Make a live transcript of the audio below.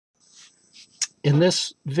In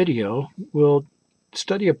this video, we'll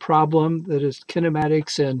study a problem that is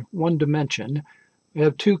kinematics in one dimension. We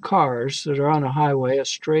have two cars that are on a highway, a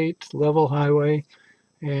straight, level highway,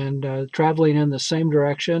 and traveling in the same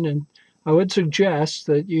direction. And I would suggest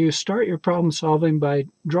that you start your problem solving by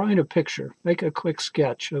drawing a picture. Make a quick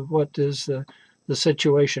sketch of what is the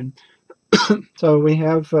situation. So we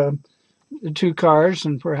have the two cars,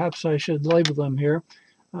 and perhaps I should label them here.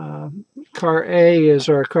 Uh, Car A is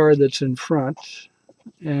our car that's in front,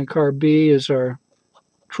 and car B is our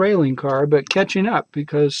trailing car, but catching up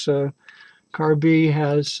because car B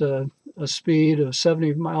has a speed of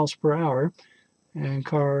 70 miles per hour, and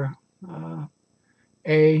car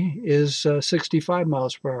A is 65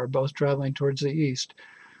 miles per hour, both traveling towards the east.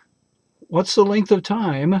 What's the length of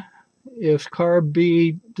time if car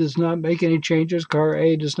B does not make any changes, car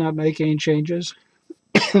A does not make any changes?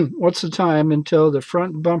 What's the time until the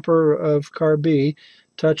front bumper of car B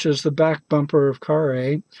touches the back bumper of car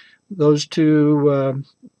A? Those two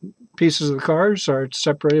pieces of the cars are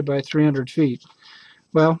separated by 300 feet.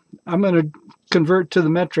 Well, I'm going to convert to the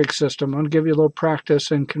metric system. I'm going to give you a little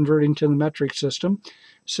practice in converting to the metric system.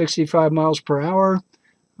 65 miles per hour.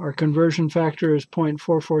 Our conversion factor is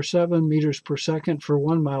 0.447 meters per second for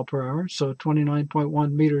 1 mile per hour, so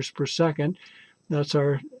 29.1 meters per second. That's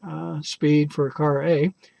our speed for car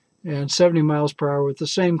A. And 70 miles per hour with the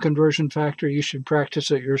same conversion factor. You should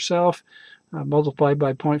practice it yourself. Multiplied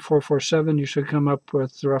by 0.447, you should come up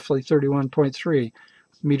with roughly 31.3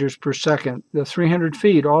 meters per second. The 300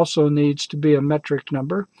 feet also needs to be a metric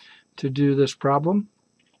number to do this problem.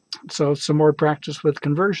 So some more practice with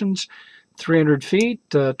conversions. 300 feet,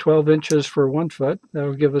 12 inches for 1 foot.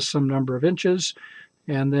 That'll give us some number of inches.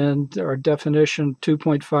 And then our definition,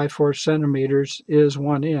 2.54 centimeters is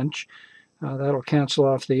 1 inch. That'll cancel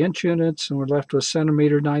off the inch units, and we're left with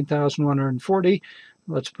centimeter, 9,140.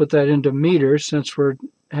 Let's put that into meters. Since we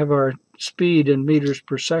have our speed in meters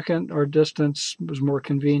per second, our distance was more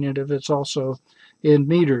convenient if it's also in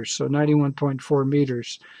meters, so 91.4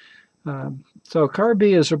 meters. So car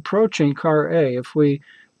B is approaching car A. If we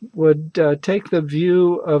would take the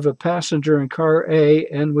view of a passenger in car A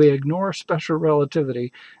and we ignore special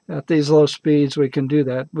relativity, at these low speeds we can do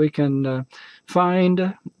that. We can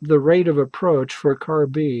find the rate of approach for car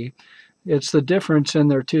B. It's the difference in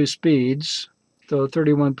their two speeds. So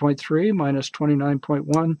 31.3 minus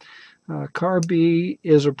 29.1. Car B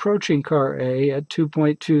is approaching car A at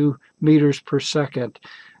 2.2 meters per second.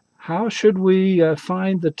 How should we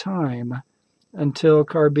find the time until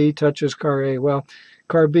car B touches car A? Well,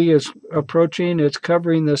 car B is approaching. It's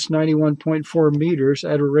covering this 91.4 meters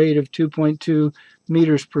at a rate of 2.2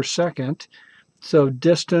 meters per second. So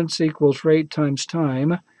distance equals rate times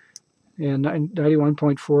time. And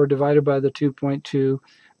 91.4 divided by the 2.2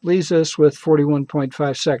 leaves us with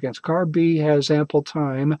 41.5 seconds. Car B has ample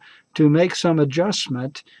time to make some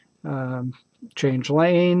adjustment, change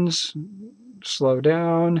lanes, slow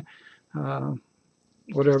down,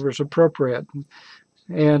 whatever's appropriate.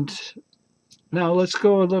 And now let's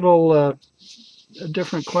go a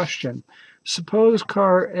different question. Suppose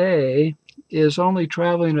car A is only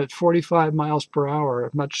traveling at 45 miles per hour,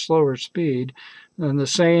 a much slower speed, and the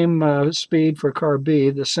same speed for car B,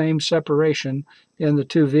 the same separation in the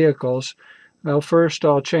two vehicles. Well, first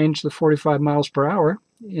I'll change the 45 miles per hour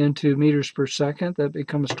into meters per second. That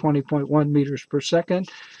becomes 20.1 meters per second.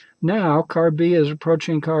 Now car B is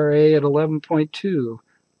approaching car A at 11.2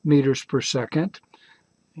 meters per second.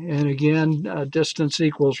 And again, distance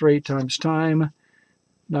equals rate times time.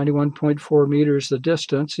 91.4 meters the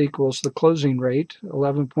distance equals the closing rate,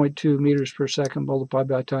 11.2 meters per second multiplied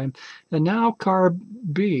by time. And now car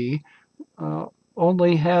B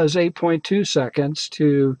only has 8.2 seconds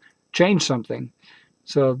to change something.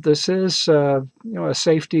 So this is a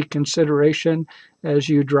safety consideration as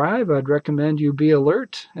you drive. I'd recommend you be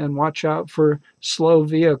alert and watch out for slow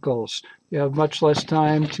vehicles. You have much less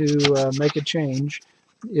time to make a change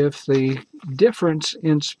if the difference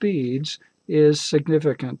in speeds is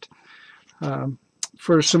significant.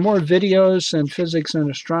 For some more videos in physics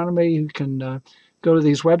and astronomy, you can go to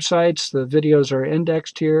these websites. The videos are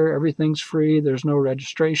indexed here. Everything's free. There's no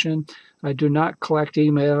registration. I do not collect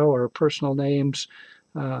email or personal names.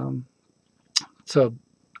 So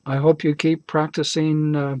I hope you keep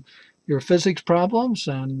practicing your physics problems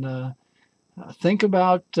and think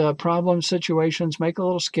about problem situations. Make a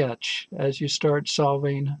little sketch as you start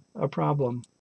solving a problem.